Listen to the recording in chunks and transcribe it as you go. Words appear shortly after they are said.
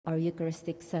Our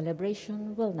Eucharistic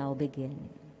celebration will now begin.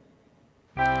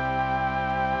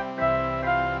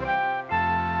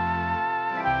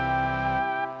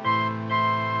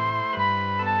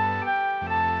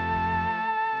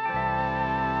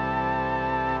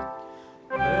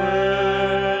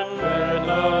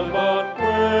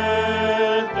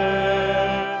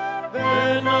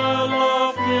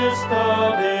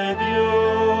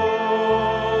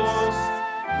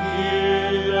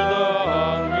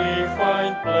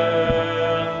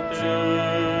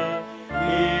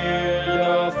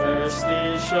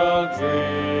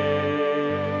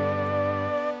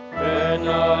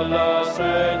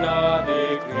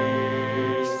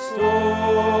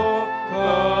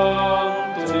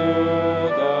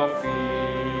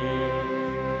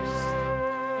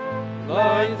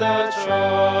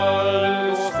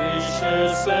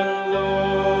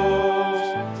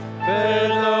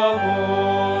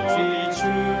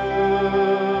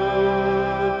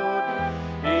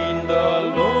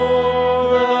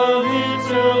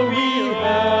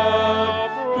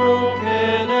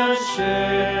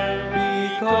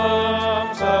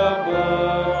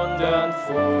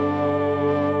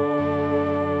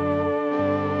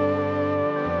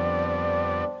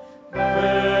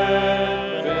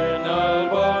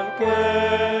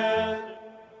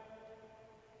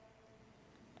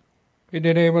 In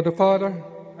the name of the Father,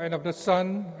 and of the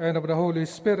Son, and of the Holy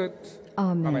Spirit.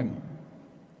 Amen.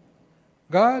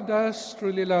 God has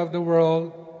truly loved the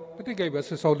world, but He gave us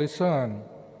His only Son.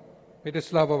 May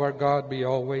this love of our God be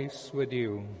always with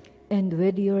you. And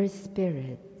with your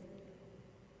spirit.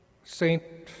 Saint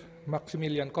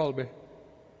Maximilian Kolbe,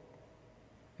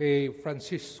 a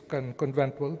Franciscan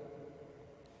conventual,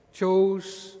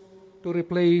 chose to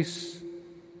replace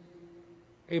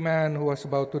a man who was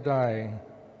about to die,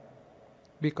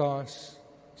 because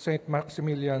Saint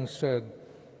Maximilian said,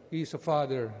 he is a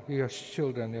father, he has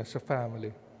children, he has a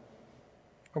family.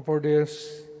 And for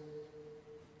this,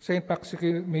 Saint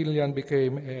Maximilian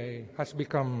has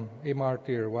become a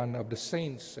martyr, one of the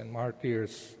saints and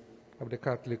martyrs of the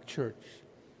Catholic Church.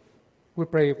 We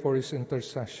pray for his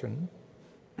intercession.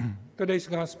 Today's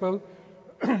Gospel,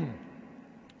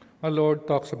 our Lord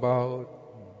talks about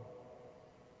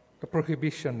the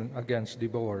prohibition against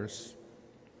divorce.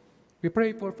 We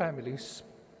pray for families,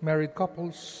 married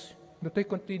couples, that they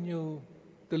continue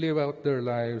to live out their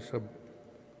lives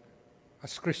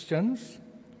as Christians,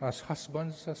 as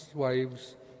husbands, as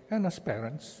wives, and as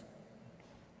parents,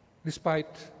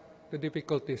 despite the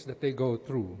difficulties that they go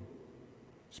through,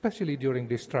 especially during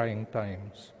these trying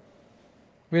times.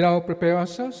 We now prepare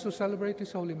ourselves to celebrate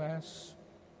this Holy Mass.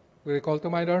 We recall to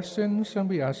mind our sins, and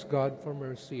we ask God for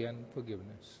mercy and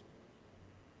forgiveness.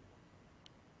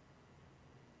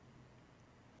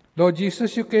 Lord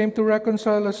Jesus, you came to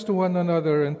reconcile us to one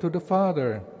another and to the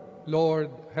Father. Lord,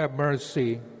 have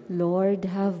mercy. Lord,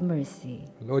 have mercy.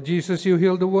 Lord Jesus, you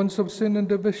heal the wounds of sin and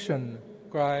division.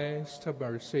 Christ, have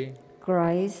mercy.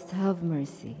 Christ, have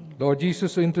mercy. Lord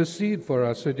Jesus, intercede for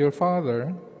us with your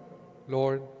Father.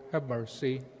 Lord, have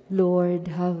mercy. Lord,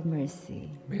 have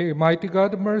mercy. May mighty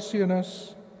God have mercy on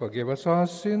us, forgive us our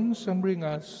sins, and bring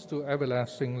us to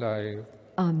everlasting life.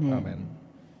 Amen. Amen.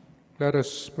 Let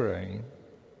us pray.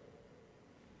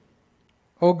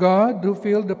 O God, who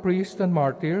filled the priest and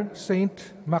martyr,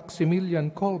 Saint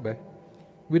Maximilian Kolbe,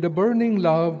 with a burning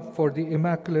love for the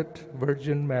Immaculate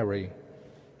Virgin Mary,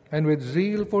 and with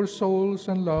zeal for souls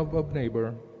and love of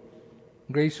neighbor,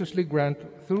 graciously grant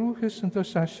through his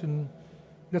intercession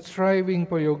that striving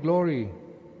for your glory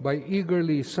by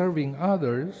eagerly serving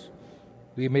others,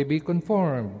 we may be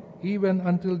conformed, even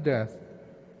until death,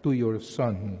 to your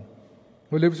Son,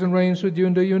 who lives and reigns with you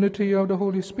in the unity of the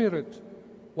Holy Spirit,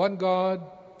 one God,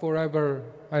 forever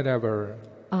and ever.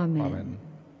 Amen. Amen.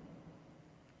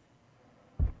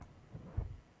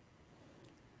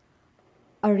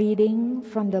 A reading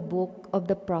from the book of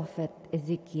the prophet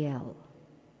Ezekiel.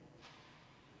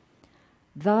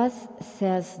 Thus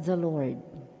says the Lord,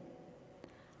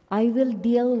 I will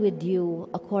deal with you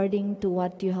according to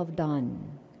what you have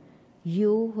done,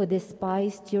 you who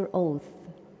despised your oath,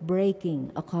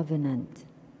 breaking a covenant.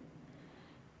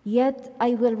 Yet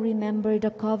I will remember the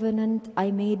covenant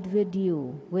I made with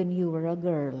you when you were a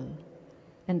girl,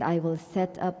 and I will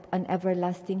set up an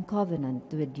everlasting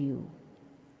covenant with you.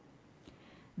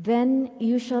 Then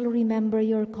you shall remember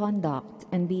your conduct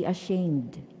and be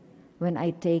ashamed when I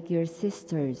take your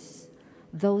sisters,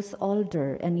 those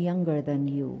older and younger than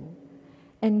you,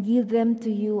 and give them to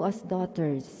you as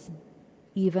daughters,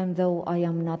 even though I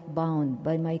am not bound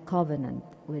by my covenant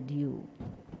with you.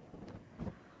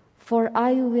 For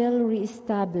I will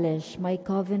reestablish my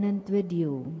covenant with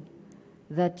you,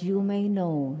 that you may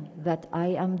know that I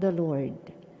am the Lord,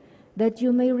 that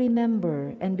you may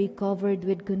remember and be covered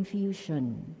with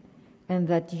confusion, and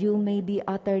that you may be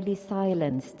utterly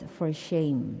silenced for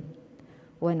shame,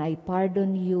 when I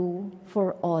pardon you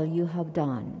for all you have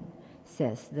done,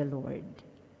 says the Lord.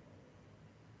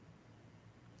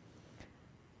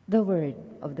 The word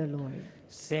of the Lord.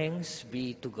 Thanks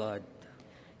be to God.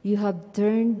 You have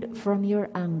turned from your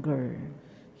anger.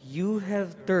 You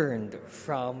have turned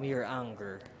from your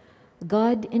anger.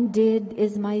 God indeed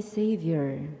is my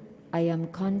Savior. I am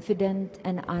confident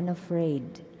and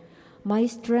unafraid. My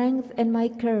strength and my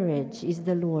courage is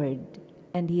the Lord,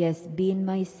 and He has been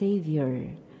my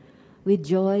Savior. With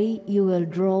joy you will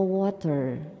draw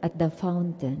water at the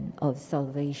fountain of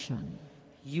salvation.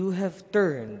 You have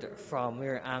turned from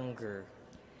your anger.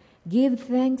 Give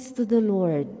thanks to the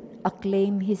Lord,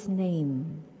 acclaim His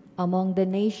name. Among the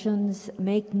nations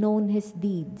make known His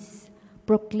deeds.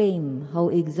 Proclaim how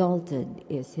exalted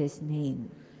is His name.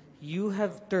 You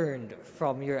have turned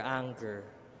from your anger.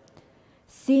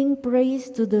 Sing praise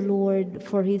to the Lord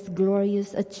for His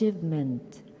glorious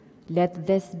achievement. Let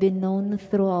this be known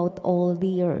throughout all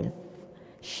the earth.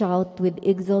 Shout with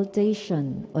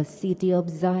exultation, O city of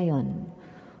Zion,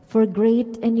 for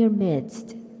great in your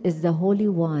midst is the Holy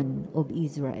One of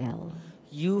Israel.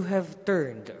 You have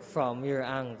turned from your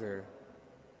anger.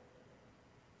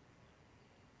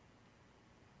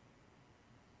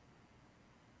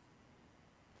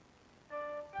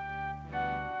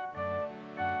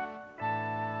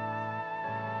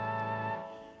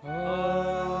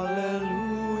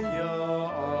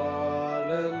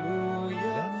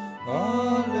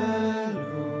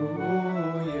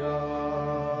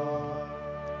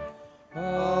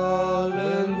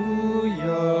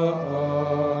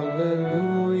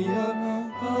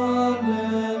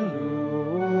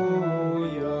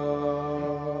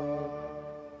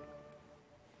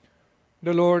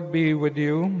 The Lord be with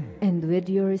you. And with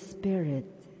your spirit.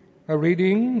 A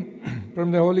reading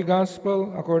from the Holy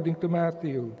Gospel according to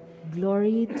Matthew.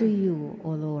 Glory to you,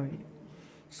 O Lord.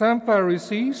 Some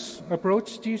Pharisees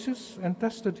approached Jesus and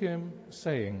tested him,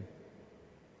 saying,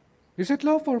 "Is it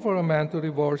lawful for a man to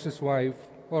divorce his wife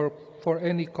or for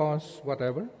any cause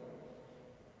whatever?"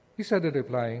 He said in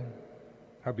reply,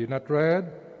 "Have you not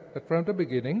read that from the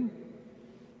beginning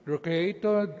the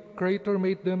Creator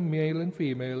made them male and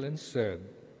female and said,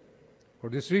 'For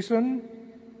this reason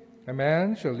a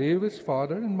man shall leave his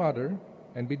father and mother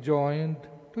and be joined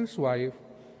to his wife,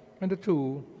 and the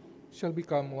two shall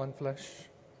become one flesh.'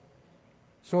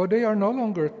 So they are no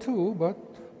longer two, but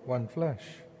one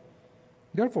flesh.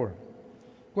 Therefore,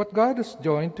 what God has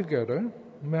joined together,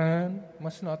 man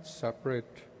must not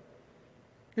separate."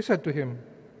 He said to him,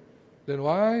 "Then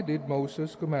why did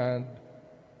Moses command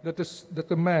that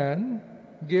the man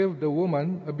give the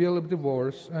woman a bill of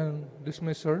divorce and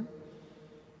dismiss her?"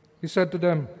 He said to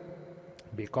them,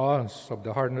 "Because of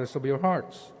the hardness of your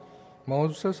hearts.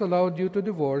 Moses allowed you to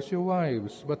divorce your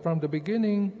wives, but from the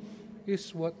beginning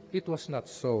it was not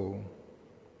so.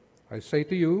 I say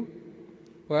to you,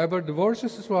 whoever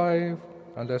divorces his wife,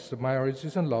 unless the marriage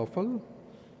is unlawful,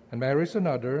 and marries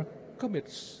another,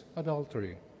 commits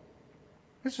adultery."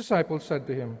 His disciples said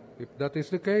to him, "If that is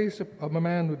the case of a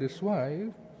man with his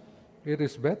wife, it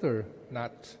is better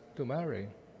not to marry."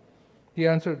 He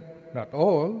answered, "Not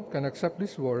all can accept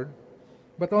this word,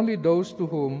 but only those to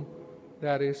whom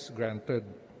that is granted.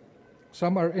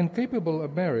 Some are incapable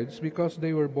of marriage because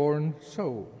they were born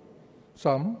so.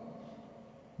 Some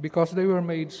because they were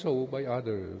made so by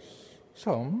others.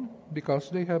 Some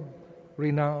because they have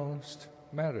renounced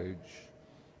marriage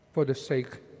for the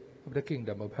sake of the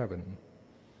kingdom of heaven.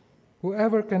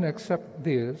 Whoever can accept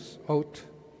this ought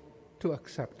to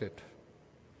accept it."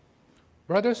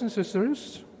 Brothers and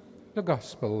sisters, the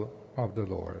Gospel of the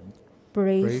Lord.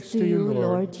 Praise to you,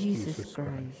 Lord Jesus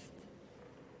Christ.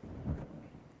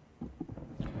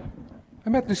 I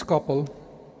met this couple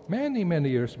many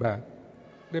years back.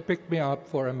 They picked me up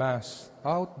for a mass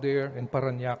out there in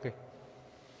Parañaque.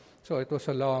 So it was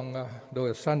a long, though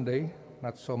a Sunday,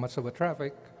 not so much of a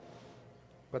traffic,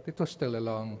 but it was still a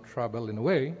long travel in a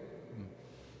way.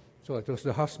 So it was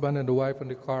the husband and the wife in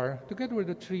the car, together with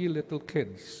the 3 little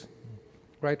kids.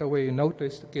 Right away you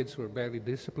noticed the kids were very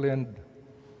disciplined.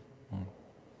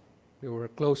 They were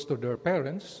close to their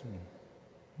parents.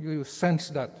 You sense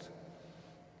that.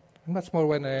 And much more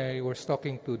when I was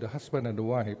talking to the husband and the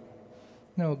wife,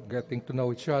 getting to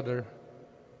know each other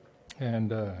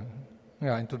and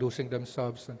introducing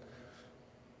themselves and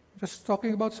just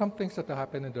talking about some things that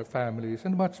happen in their families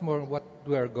and much more what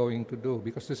we are going to do,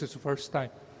 because this is the first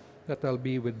time that I'll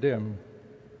be with them.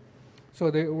 So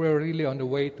they were really on the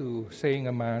way to saying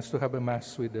a mass, to have a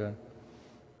mass with the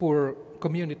poor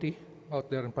community out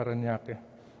there in Parañaque.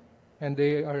 And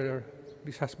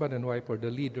this husband and wife are the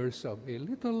leaders of a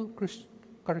little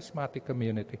charismatic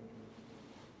community.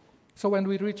 So when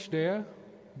we reached there,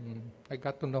 I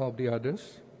got to know of the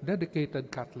others,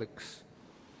 dedicated Catholics.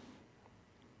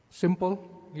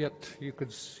 Simple, yet you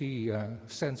could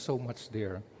sense so much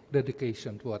their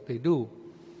dedication to what they do.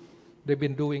 They've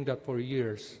been doing that for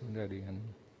years already, and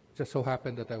it just so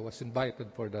happened that I was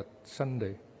invited for that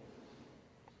Sunday.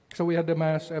 So we had the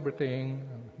mass, everything.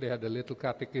 They had a little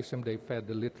catechism. They fed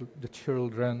the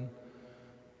children,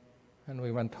 and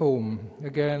we went home.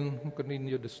 Again, we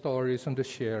continued the stories and the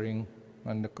sharing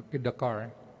in the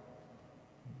car.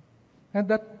 And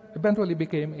that eventually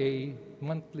became a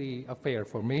monthly affair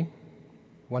for me.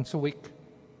 Once a week,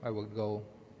 I would go.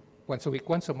 Once a week,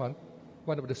 once a month,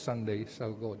 one of the Sundays,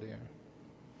 I'll go there.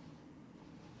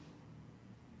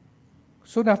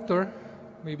 Soon after,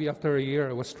 maybe after a year,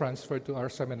 I was transferred to our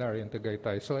seminary in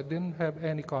Tagaytay. So I didn't have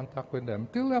any contact with them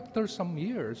till after some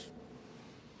years.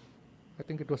 I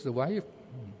think it was the wife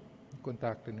who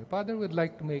contacted me. Father would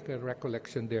like to make a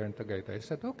recollection there in Tagaytay. I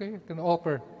said, okay, I can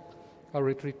offer our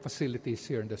retreat facilities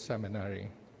here in the seminary.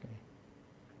 Okay.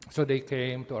 So they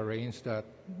came to arrange that.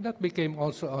 That became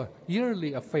also a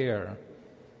yearly affair.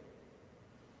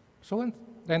 So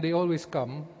then they always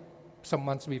come some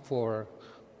months before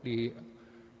the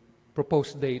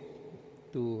proposed date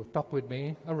to talk with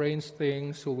me, arrange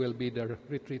things, who will be the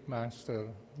retreat master,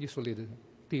 usually the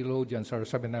theologians or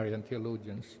seminarian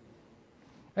theologians.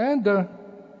 And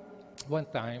one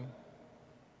time,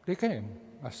 they came,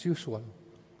 as usual.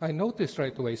 I noticed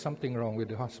right away something wrong with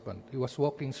the husband. He was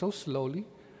walking so slowly,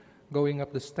 going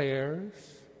up the stairs,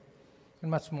 and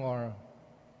much more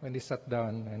when he sat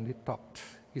down and he talked,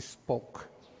 he spoke.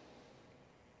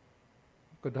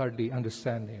 I could hardly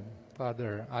understand him.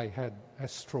 Father, I had a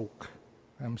stroke.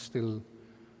 I'm still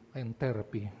in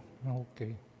therapy.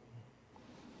 Okay.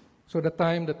 So the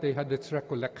time that they had this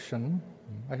recollection,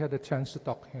 I had a chance to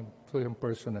talk to him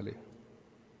personally.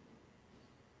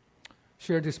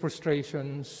 Shared his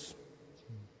frustrations.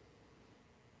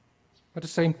 At the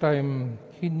same time,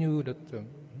 he knew that,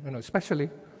 especially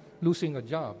losing a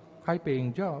job,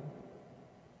 high-paying job,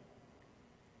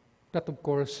 that of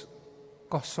course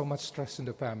caused so much stress in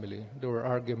the family. There were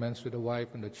arguments with the wife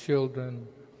and the children,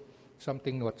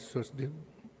 something that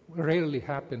rarely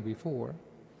happened before.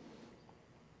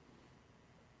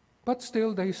 But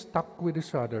still, they stuck with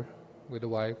each other, with the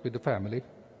wife, with the family.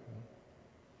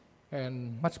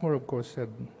 And much more, of course, said,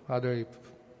 Father, if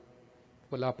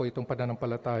wala po itong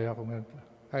pananampalataya ko,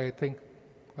 I think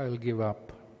I'll give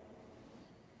up.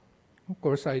 Of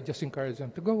course, I just encouraged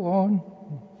them to go on.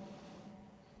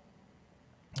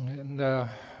 And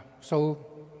so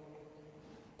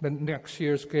the next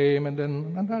years came, and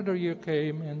then another year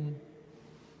came, and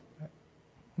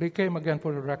they came again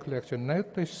for a recollection.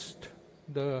 Noticed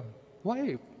the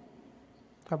wife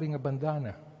having a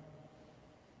bandana.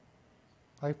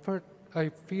 I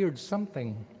feared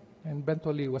something, and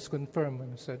eventually was confirmed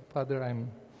and said, Father, I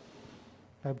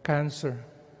have cancer.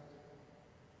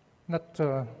 Not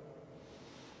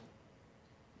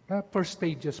first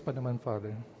stages pa naman,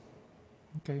 Father.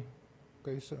 Okay,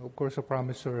 so of course I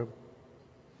promised her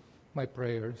my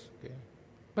prayers. Okay.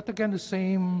 But again, the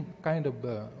same kind of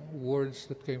words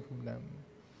that came from them.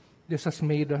 This has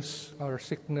made us, our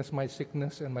sickness, my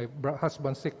sickness, and my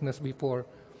husband's sickness before,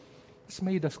 it's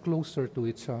made us closer to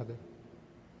each other.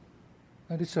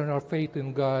 And it's our faith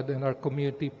in God and our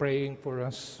community praying for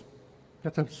us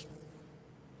that has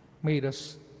made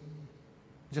us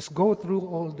just go through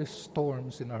all these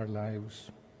storms in our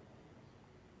lives.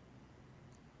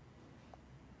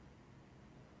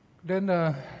 Then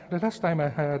the last time I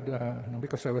had,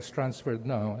 because I was transferred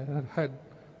now, I had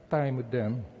time with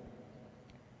them,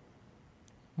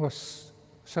 was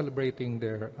celebrating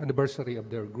their anniversary of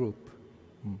their group.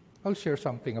 I'll share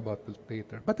something about it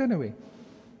later. But anyway,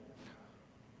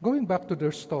 going back to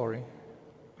their story,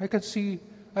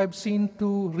 I've seen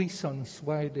two reasons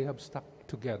why they have stuck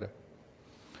together.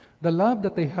 The love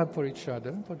that they have for each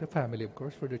other, for the family, of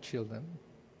course, for the children,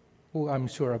 who I'm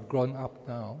sure have grown up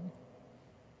now,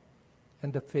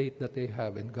 and the faith that they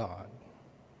have in God.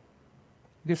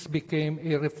 This became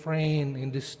a refrain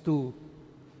in these two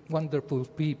wonderful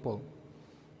people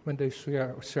when they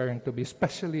sharing to be,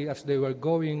 especially as they were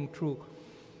going through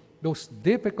those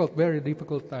difficult, very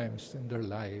difficult times in their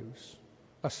lives,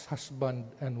 as husband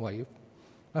and wife,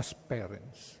 as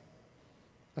parents,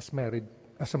 as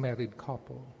a married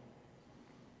couple.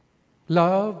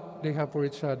 Love they have for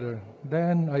each other.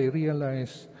 Then I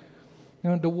realized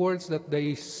The words that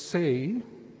they say,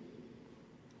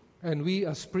 and we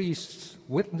as priests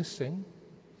witnessing,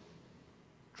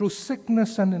 through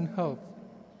sickness and in health,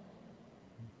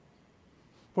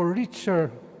 for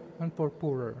richer and for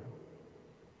poorer,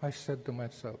 I said to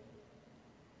myself,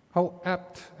 how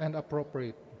apt and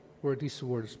appropriate were these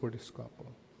words for this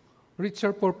couple.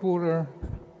 Richer for poorer,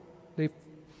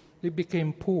 they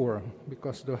became poor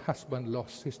because the husband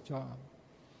lost his job.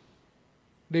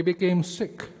 They became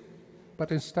sick,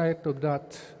 but in spite of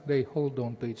that, they hold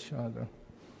on to each other.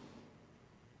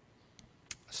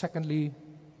 Secondly,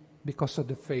 because of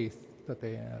the faith that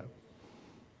they have.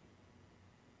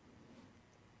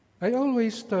 I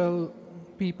always tell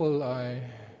people I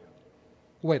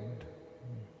wed,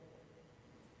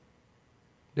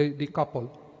 the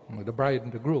couple, the bride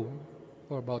and the groom,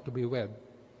 who are about to be wed.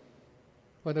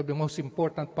 One of the most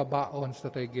important pabaons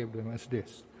that I give them is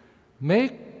this: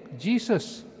 make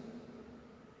Jesus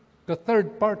the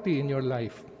third party in your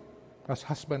life as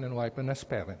husband and wife and as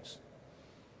parents.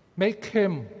 Make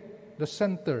Him the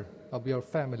center of your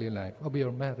family life, of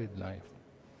your married life.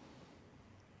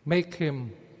 Make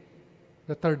Him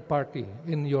the third party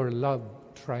in your love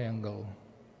triangle.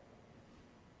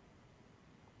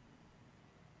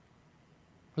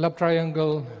 Love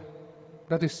triangle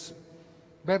that is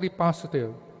very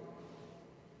positive.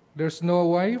 There's no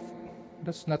wife,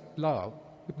 that's not love.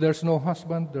 If there's no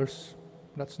husband,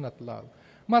 that's not love.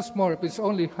 Much more, if it's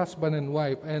only husband and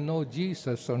wife and no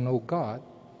Jesus or no God,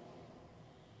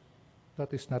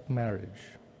 that is not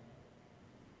marriage.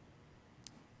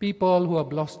 People who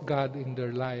have lost God in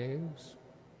their lives,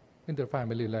 in their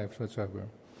family lives, whatsoever,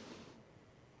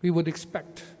 we would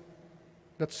expect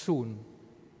that soon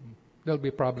there'll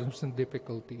be problems and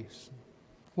difficulties.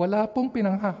 Wala pong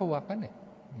pinanghahawakan eh.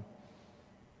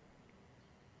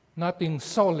 Nothing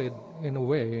solid in a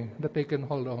way that they can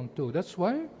hold on to. That's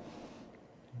why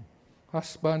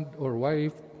husband or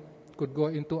wife could go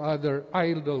into other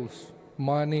idols,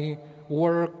 money,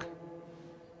 work,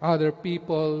 other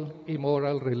people,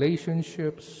 immoral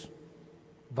relationships,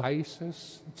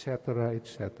 vices, etc.,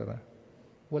 etc.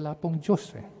 Wala pong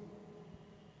Diyos eh.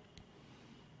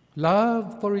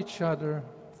 Love for each other,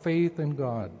 faith in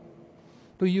God.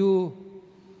 To you,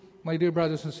 my dear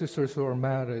brothers and sisters who are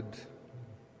married,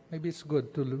 maybe it's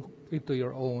good to look into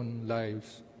your own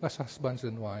lives as husbands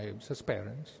and wives, as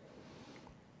parents.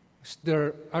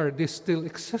 Are they still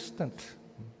existent?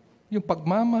 Yung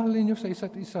pagmamahal ninyo sa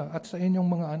isa't isa at sa inyong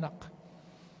mga anak.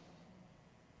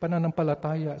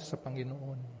 Pananampalataya sa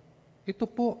Panginoon. Ito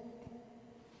po,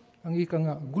 ang ika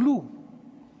nga, glue.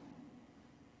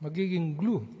 Magiging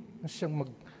glue na siyang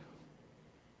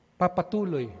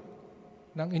magpapatuloy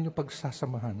ng inyong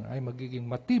pagsasamahan ay magiging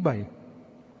matibay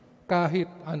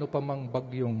kahit ano pa mang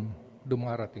bagyong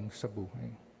dumarating sa buhay.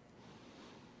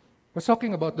 I was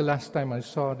talking about the last time I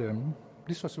saw them.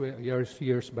 This was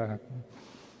years back.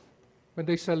 When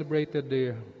they celebrated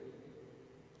the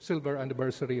silver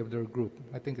anniversary of their group.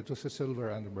 I think it was a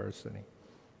silver anniversary.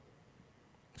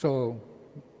 So,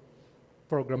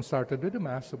 program started with the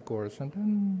Mass, of course, and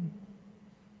then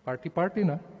party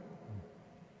na.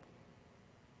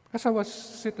 As I was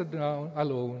sitting down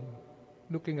alone,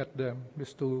 looking at them,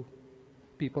 these two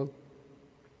people,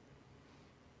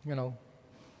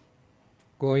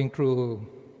 going through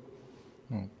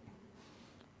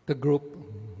the group,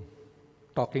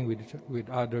 talking with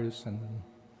others, and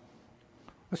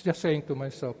I was just saying to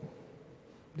myself,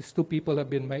 these two people have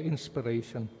been my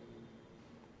inspiration.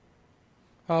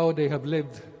 How they have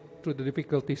lived through the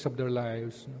difficulties of their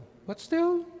lives. But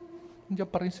still,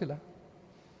 nandiyan pa rin sila.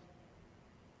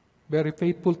 Very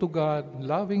faithful to God,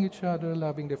 loving each other,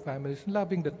 loving their families,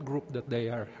 loving that group that they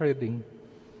are heading.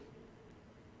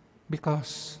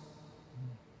 Because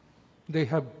they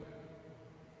have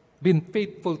been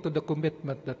faithful to the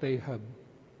commitment that they have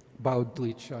vowed to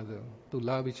each other, to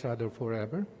love each other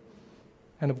forever.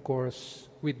 And of course,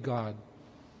 with God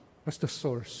as the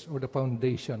source or the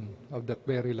foundation of that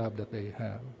very love that they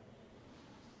have.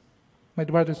 My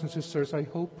brothers and sisters, I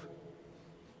hope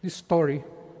this story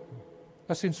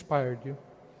has inspired you,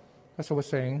 as I was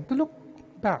saying, to look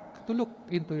back, to look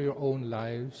into your own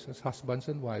lives as husbands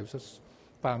and wives, as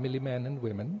family men and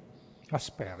women, as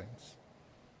parents.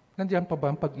 Nandiyan pa ba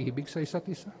ang pag-ibig sa isa't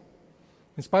isa?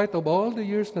 In spite of all the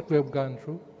years that we have gone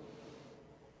through,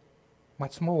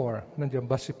 much more, nandiyan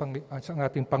ba ang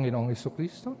ating Panginoong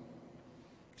Jesucristo?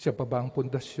 Siya pa ba ang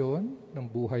pundasyon ng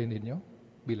buhay ninyo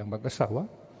bilang mag-asawa,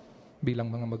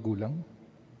 bilang mga magulang?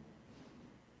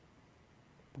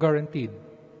 Guaranteed.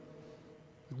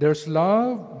 There's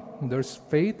love, there's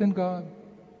faith in God,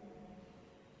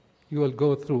 you will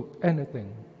go through anything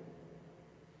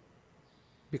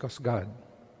because God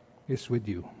is with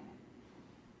you.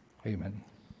 Amen.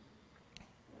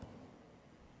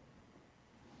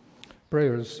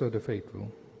 Prayers of the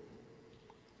faithful.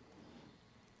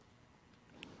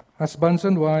 Husbands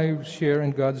and wives share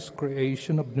in God's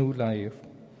creation of new life.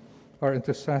 Our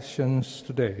intercessions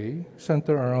today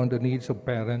center around the needs of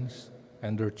parents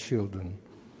and their children.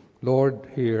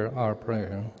 Lord, hear our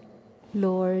prayer.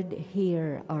 Lord,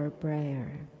 hear our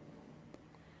prayer.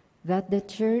 That the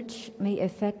Church may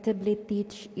effectively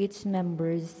teach its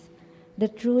members the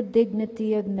true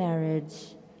dignity of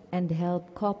marriage and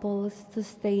help couples to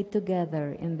stay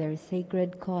together in their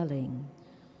sacred calling,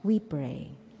 we pray.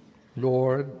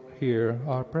 Lord, hear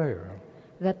our prayer.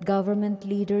 That government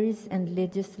leaders and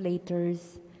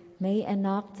legislators may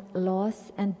enact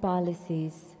laws and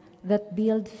policies that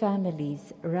build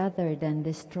families rather than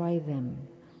destroy them,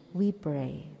 we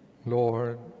pray.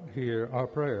 Lord, hear our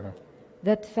prayer.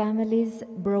 That families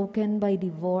broken by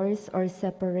divorce or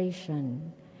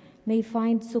separation may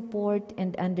find support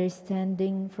and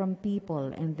understanding from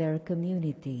people in their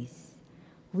communities,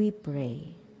 we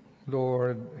pray.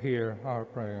 Lord, hear our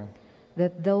prayer.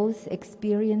 That those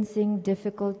experiencing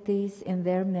difficulties in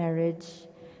their marriage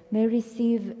may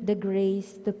receive the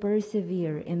grace to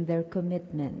persevere in their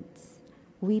commitments,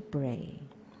 we pray.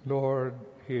 Lord,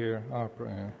 hear our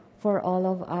prayer. For all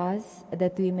of us,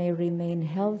 that we may remain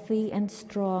healthy and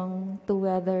strong to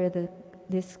weather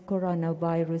this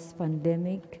coronavirus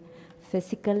pandemic,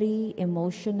 physically,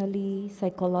 emotionally,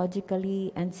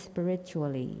 psychologically, and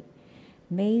spiritually.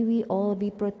 May we all be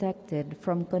protected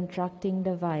from contracting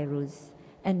the virus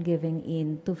and giving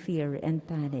in to fear and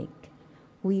panic,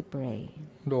 we pray.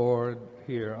 Lord,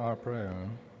 hear our prayer.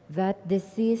 That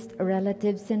deceased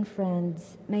relatives and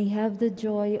friends may have the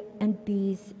joy and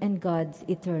peace in God's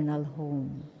eternal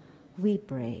home, we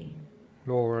pray.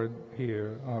 Lord,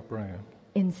 hear our prayer.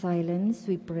 In silence,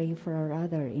 we pray for our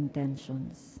other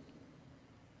intentions.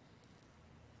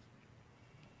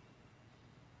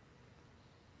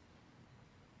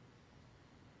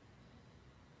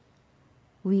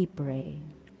 We pray.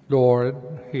 Lord,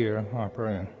 hear our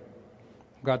prayer.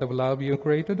 God of love, you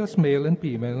created us male and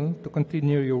female to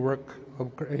continue your work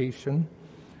of creation.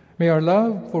 May our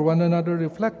love for one another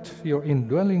reflect your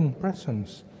indwelling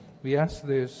presence. We ask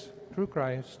this through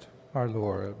Christ our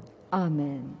Lord.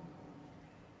 Amen.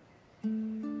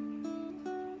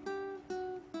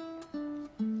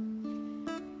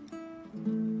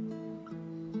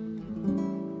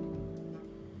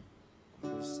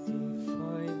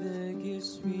 Justify the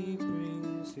gifts we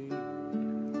bring to you.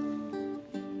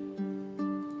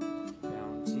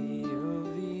 Bounty of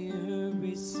the earth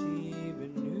receive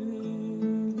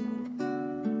anew.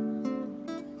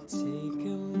 Take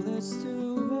and bless the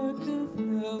work of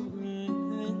our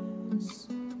hands.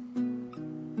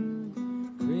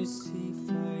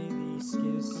 Crucify these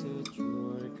gifts at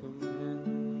your command.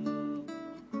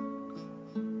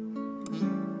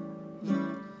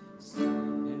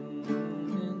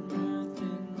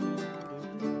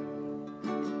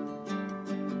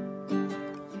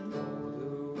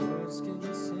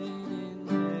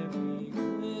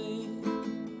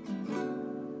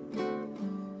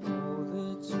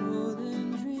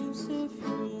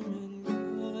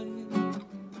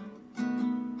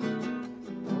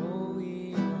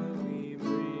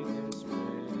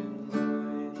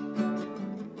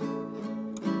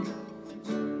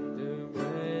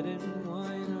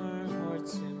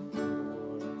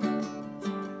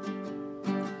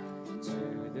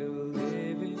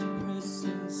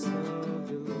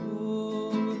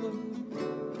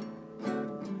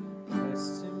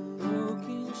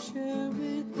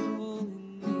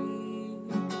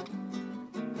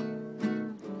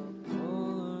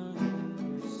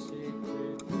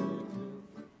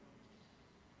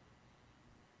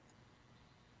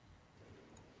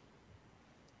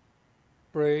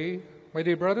 Pray, my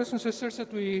dear brothers and sisters,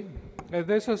 that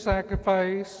this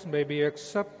sacrifice may be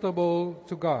acceptable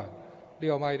to God, the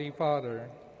Almighty Father.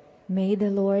 May the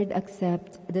Lord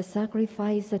accept the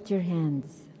sacrifice at your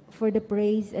hands for the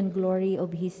praise and glory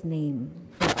of his name,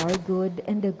 for our good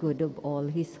and the good of all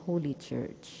his holy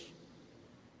church.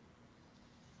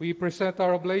 We present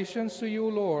our oblations to you,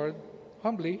 Lord,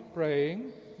 humbly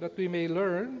praying that we may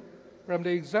learn from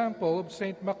the example of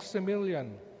Saint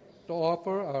Maximilian to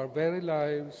offer our very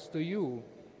lives to you,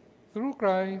 through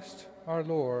Christ our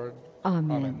Lord.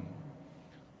 Amen.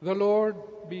 The Lord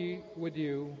be with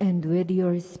you. And with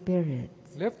your spirit.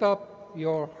 Lift up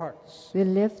your hearts. We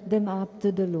lift them up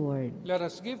to the Lord. Let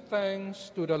us give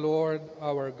thanks to the Lord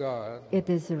our God. It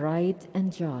is right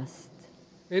and just.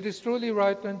 It is truly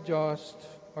right and just,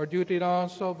 our duty and our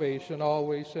salvation,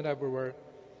 always and everywhere,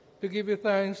 to give you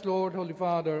thanks, Lord, Holy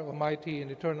Father, Almighty and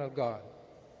eternal God.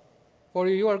 For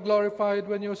you are glorified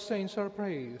when your saints are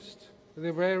praised.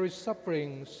 The very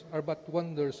sufferings are but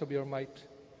wonders of your might.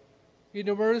 In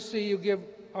your mercy you give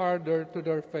ardor to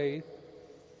their faith.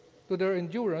 To their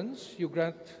endurance you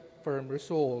grant firm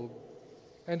resolve.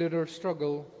 And to their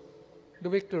struggle the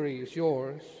victory is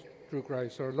yours through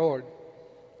Christ our Lord.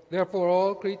 Therefore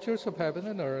all creatures of heaven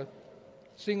and earth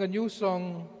sing a new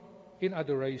song in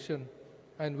adoration.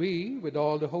 And we, with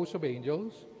all the host of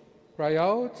angels, cry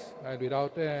out, and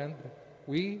without end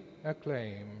we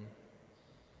acclaim.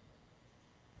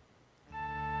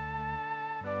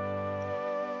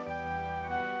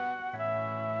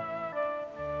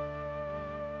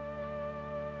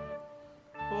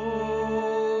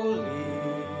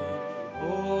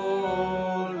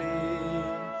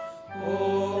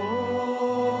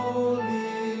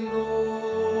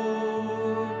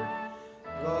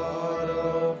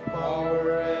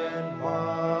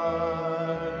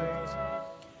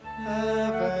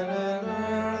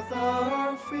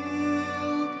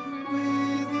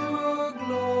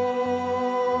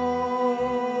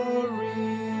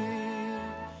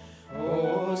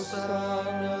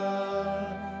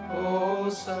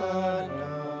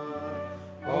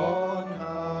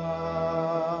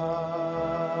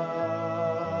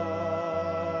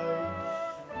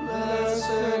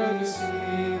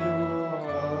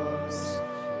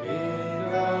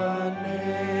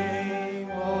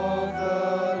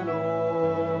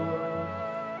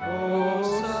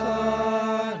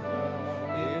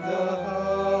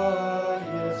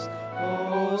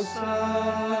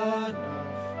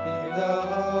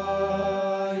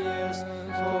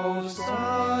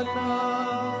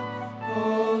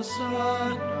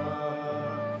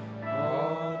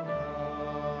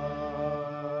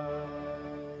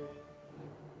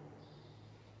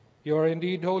 You are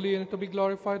indeed holy and to be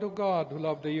glorified, O God, who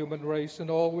love the human race and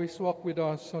always walk with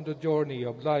us on the journey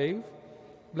of life.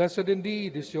 Blessed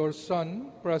indeed is your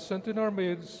Son, present in our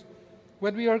midst,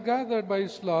 when we are gathered by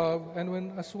his love, and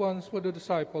when, as once were the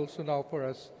disciples who now for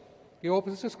us, he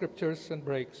opens the Scriptures and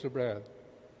breaks the bread.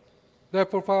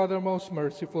 Therefore, Father, most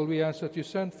merciful, we ask that you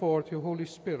send forth your Holy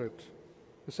Spirit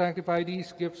to sanctify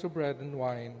these gifts of bread and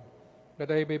wine, that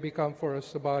they may become for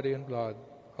us the body and blood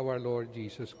of our Lord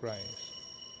Jesus Christ.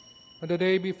 On the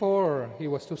day before he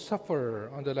was to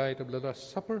suffer on the night of the Last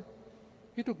Supper,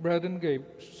 he took bread and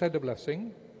said a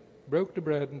blessing, broke the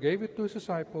bread and gave it to his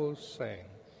disciples, saying,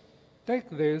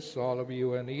 "Take this, all of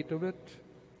you, and eat of it,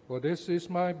 for this is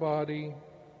my body,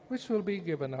 which will be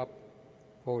given up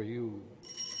for you."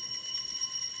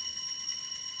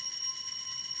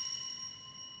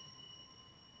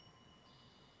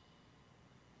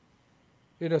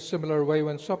 In a similar way,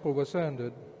 when supper was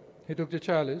ended, he took the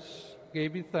chalice,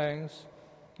 gave you thanks,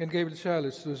 and gave the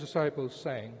chalice to his disciples,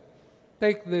 saying,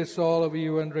 "Take this, all of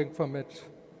you, and drink from it,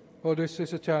 for this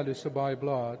is a chalice of my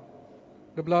blood,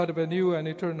 the blood of a new and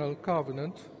eternal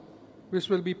covenant, which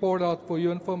will be poured out for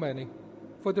you and for many,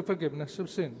 for the forgiveness of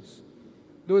sins.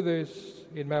 Do this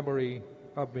in memory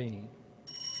of me."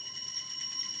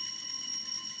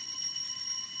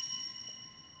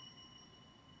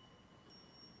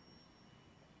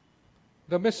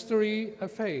 The mystery of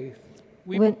faith.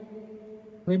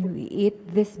 When we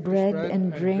eat this bread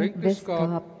and drink this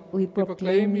cup, we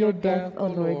proclaim your death, O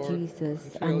Lord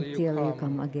Jesus, until you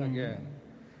come again.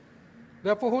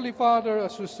 Therefore, Holy Father,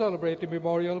 as we celebrate the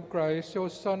memorial of Christ, your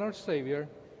Son, our Savior,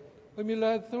 whom you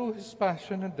led through his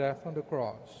passion and death on the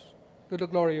cross, to the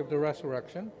glory of the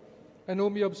resurrection, and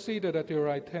whom you have seated at your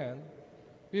right hand,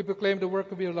 we proclaim the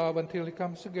work of your love until he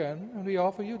comes again, and we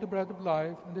offer you the bread of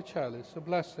life and the chalice of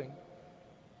blessing.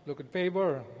 Look in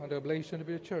favor on the oblation of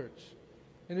your church,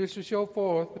 in which to show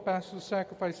forth the paschal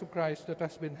sacrifice of Christ that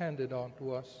has been handed on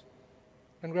to us.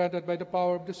 And grant that by the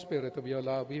power of the Spirit of your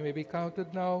love we may be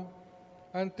counted now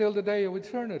until the day of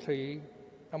eternity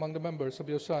among the members of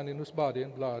your Son, in whose body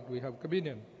and blood we have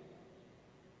communion.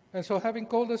 And so, having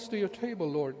called us to your table,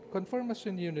 Lord, confirm us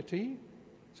in unity,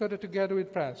 so that together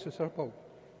with Francis our Pope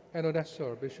and Onesimus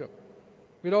our Bishop,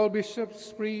 with all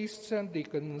bishops, priests, and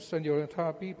deacons, and your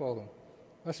entire people,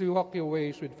 as we walk your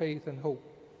ways with faith and hope,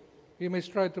 we may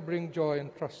strive to bring joy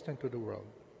and trust into the world.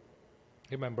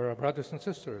 Remember our brothers and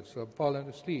sisters who have fallen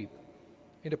asleep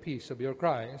in the peace of your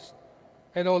Christ,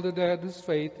 and all the dead whose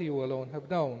faith you alone have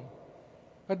known.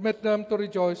 Admit them to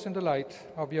rejoice in the light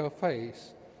of your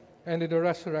face, and in the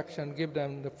resurrection give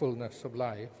them the fullness of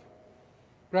life.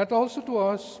 Grant also to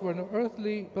us, when our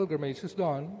earthly pilgrimage is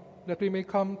done, that we may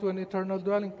come to an eternal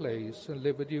dwelling place and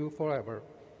live with you forever,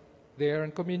 there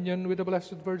in communion with the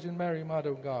Blessed Virgin Mary,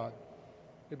 Mother of God,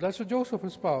 the Blessed Joseph, her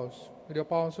spouse, with the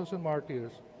apostles and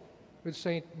martyrs, with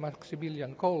Saint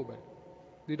Maximilian Kolbe,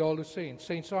 with all the saints,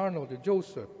 Saints Arnold and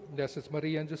Joseph, Blessed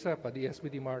Maria and Josefa, the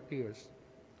SBD martyrs.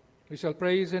 We shall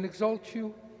praise and exalt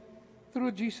you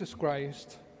through Jesus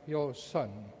Christ, your Son.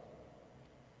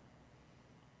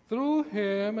 Through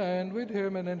him and with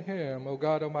him and in him, O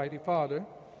God Almighty Father,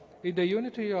 in the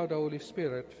unity of the Holy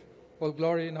Spirit, all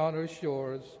glory and honor is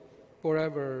yours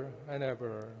forever and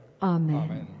ever. Amen.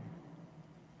 Amen.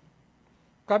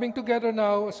 Coming together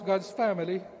now as God's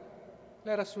family,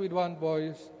 let us with one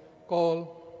voice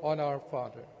call on our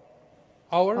Father.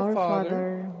 Our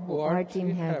Father, who art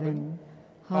in heaven,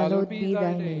 hallowed be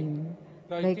thy name.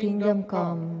 Thy kingdom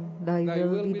come, thy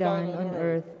will be done on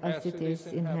earth as it is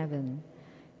in heaven.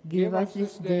 Give us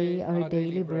this day our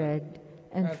daily bread,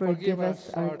 and forgive us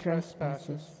our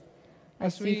trespasses,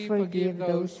 as we forgive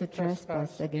those who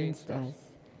trespass against us.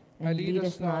 And lead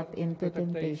us not into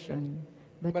temptation,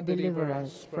 but deliver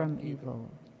us from evil.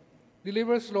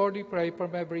 Deliver us, Lord, we pray,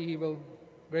 from every evil.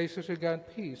 Graciously grant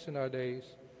peace in our days.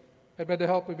 And by the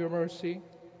help of your mercy,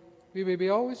 we may be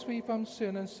always free from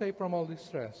sin and safe from all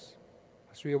distress,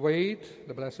 as we await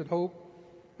the blessed hope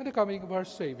and the coming of our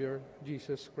Savior,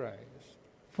 Jesus Christ.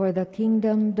 For the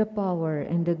kingdom, the power,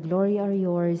 and the glory are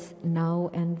yours, now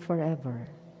and forever.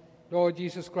 Lord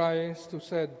Jesus Christ, who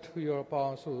said to your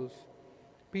apostles,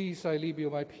 "Peace I leave you,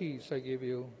 my peace I give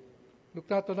you," look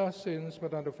not on our sins,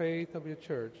 but on the faith of your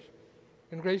church,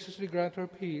 and graciously grant her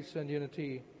peace and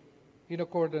unity in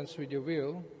accordance with your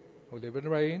will, who live and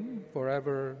reign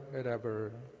forever and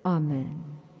ever. Amen.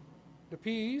 The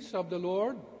peace of the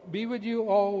Lord be with you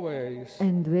always.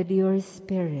 And with your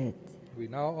spirit. We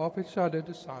now offer each other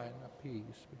the sign of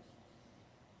peace.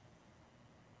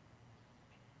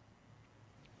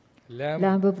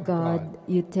 Lamb of God,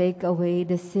 you take away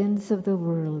the sins of the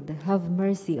world, have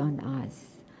mercy on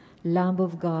us. Lamb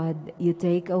of God, you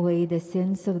take away the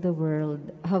sins of the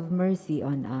world, have mercy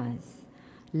on us.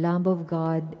 Lamb of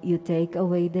God, you take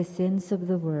away the sins of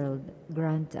the world,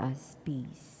 grant us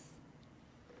peace.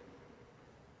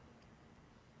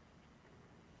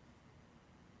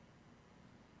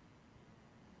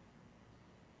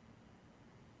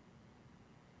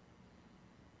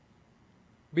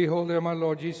 Behold, my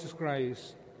Lord Jesus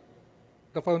Christ,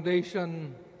 the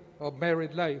foundation of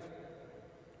married life,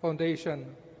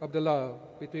 foundation of the love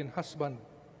between husband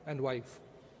and wife.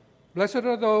 Blessed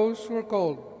are those who are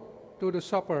called to the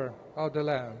supper of the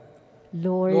Lamb.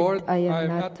 Lord, I am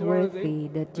not worthy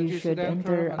that you should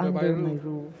enter under my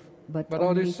roof, but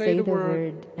only say the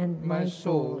word, and my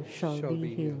soul shall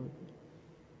be healed.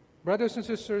 Brothers and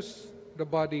sisters, the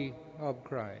body of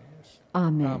Christ.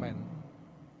 Amen. Amen.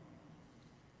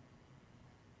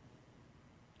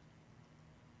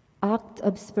 Act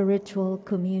of spiritual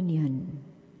communion.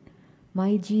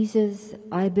 My Jesus,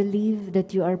 I believe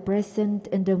that you are present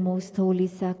in the most holy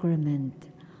sacrament.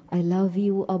 I love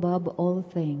you above all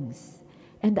things,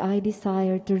 and I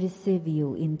desire to receive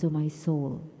you into my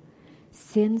soul.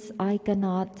 Since I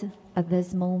cannot at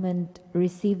this moment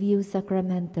receive you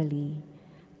sacramentally,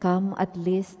 come at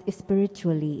least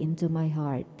spiritually into my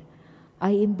heart.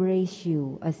 I embrace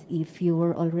you as if you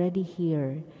were already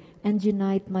here, and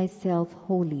unite myself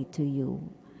wholly to you.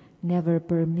 Never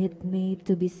permit me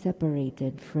to be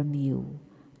separated from you.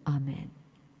 Amen.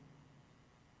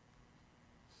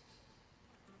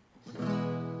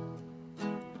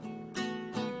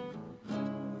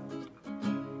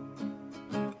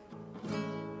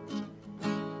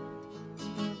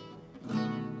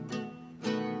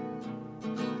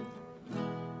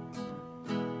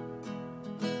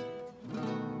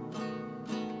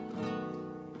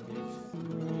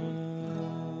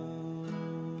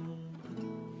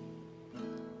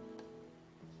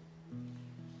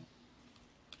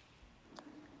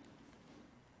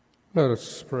 Let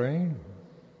us pray.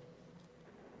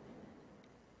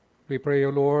 We pray, O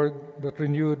Lord, that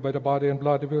renewed by the body and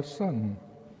blood of your Son,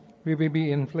 we may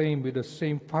be inflamed with the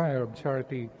same fire of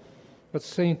charity that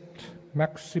Saint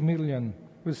Maximilian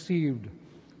received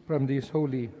from this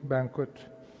holy banquet.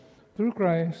 Through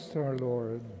Christ our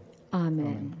Lord.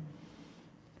 Amen.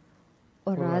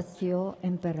 Oratio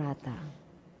Imperata.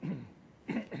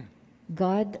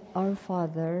 God our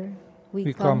Father,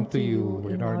 we come to you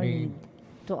in our need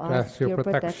to ask your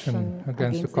protection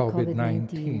against the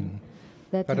COVID-19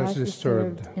 that has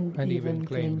disturbed and even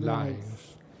claimed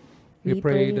lives. We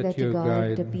pray that you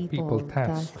guide the people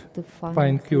tasked to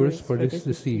find cures for this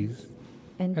disease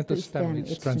and to stem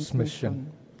its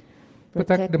transmission.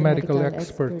 Protect the medical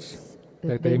experts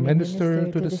that they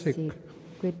minister to the sick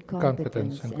with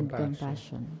competence and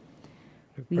compassion.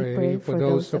 We pray for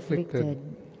those afflicted.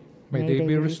 May they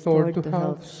be restored to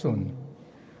health soon.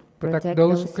 Protect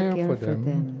those who care for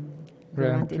them.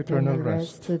 Grant eternal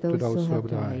rest to those who have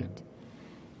died.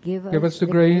 Give Give us the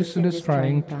grace in this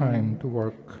trying time to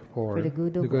work for the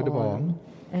good of all,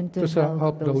 and to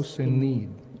help those in need.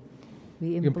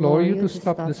 We Implore you to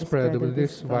stop the spread of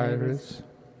this virus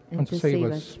and to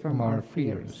save us from our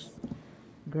fears.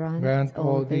 Grant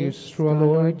all these through our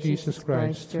Lord Jesus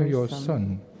Christ, your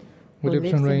Son, who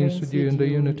lives and reigns with you in the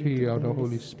unity of the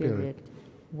Holy Spirit,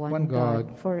 one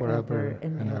God, forever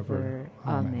and ever.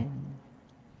 Amen.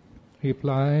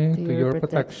 Reply to your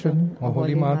protection, O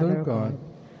Holy Mother of God.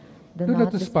 Do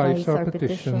not despise our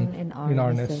petition in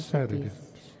our necessities,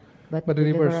 but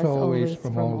deliver us always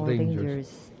from all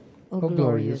dangers. O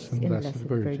glorious and blessed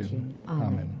Virgin.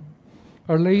 Amen.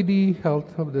 Our Lady,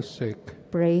 health of the sick,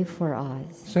 Pray for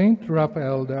us. Saint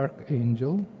Raphael the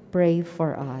Archangel, Pray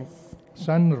for us.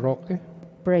 San Roque,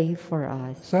 Pray for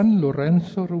us. San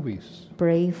Lorenzo Ruiz,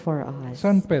 Pray for us.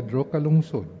 San Pedro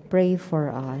Calungsod, Pray for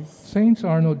us. Saints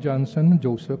Arnold Johnson and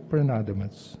Joseph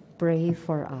Prenadamas. Pray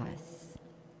for us.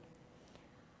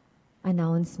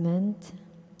 Announcement.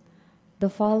 The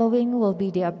following will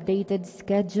be the updated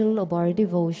schedule of our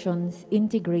devotions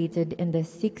integrated in the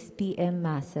 6 p.m.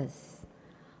 Masses.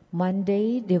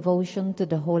 Monday, devotion to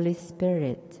the Holy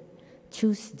Spirit.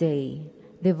 Tuesday,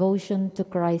 devotion to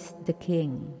Christ the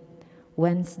King.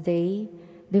 Wednesday,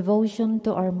 devotion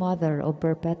to our Mother of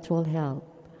Perpetual Help.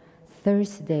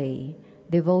 Thursday,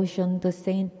 devotion to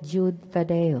Saint Jude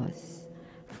Thaddeus.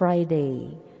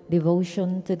 Friday,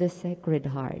 devotion to the Sacred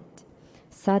Heart.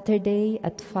 Saturday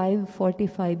at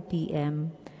 5:45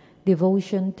 p.m.,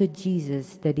 devotion to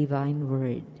Jesus, the Divine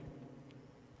Word.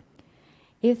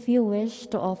 If you wish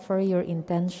to offer your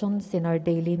intentions in our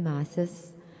daily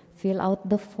masses, fill out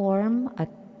the form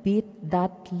at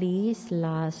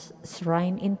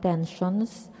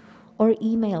bit.ly/shrineintentions or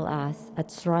email us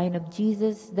at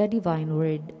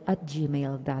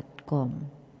shrineofjesusthedivineword@gmail.com.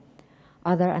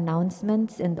 Other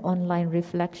announcements and online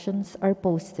reflections are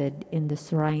posted in the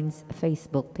Shrine's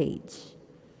Facebook page.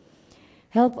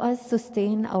 Help us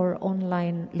sustain our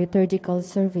online liturgical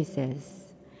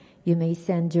services. You may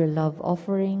send your love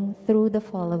offering through the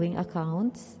following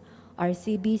accounts: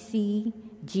 RCBC,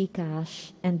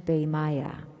 GCash, and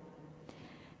PayMaya.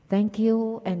 Thank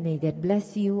you, and may God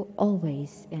bless you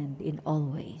always and in all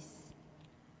ways.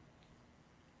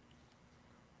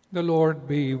 The Lord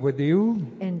be with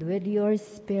you. And with your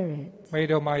spirit. May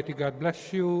the Almighty God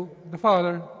bless you, the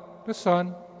Father, the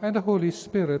Son, and the Holy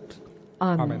Spirit.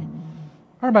 Amen.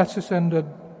 Our Mass is ended.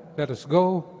 Let us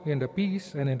go in the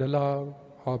peace and in the love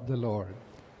of the Lord.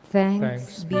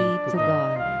 Thanks be to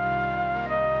God.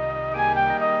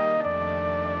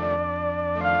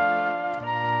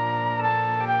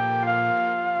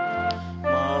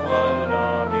 Mahal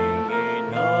naming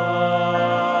Ina,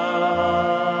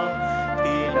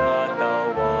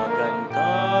 tinatawagan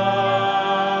ka,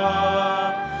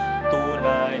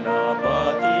 tunay na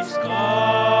batis ka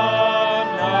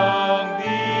ng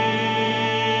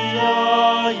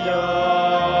biyaya.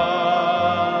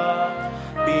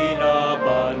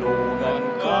 Pinabalungan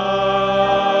ka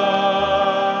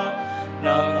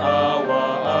ng awa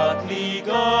at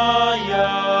ligaya.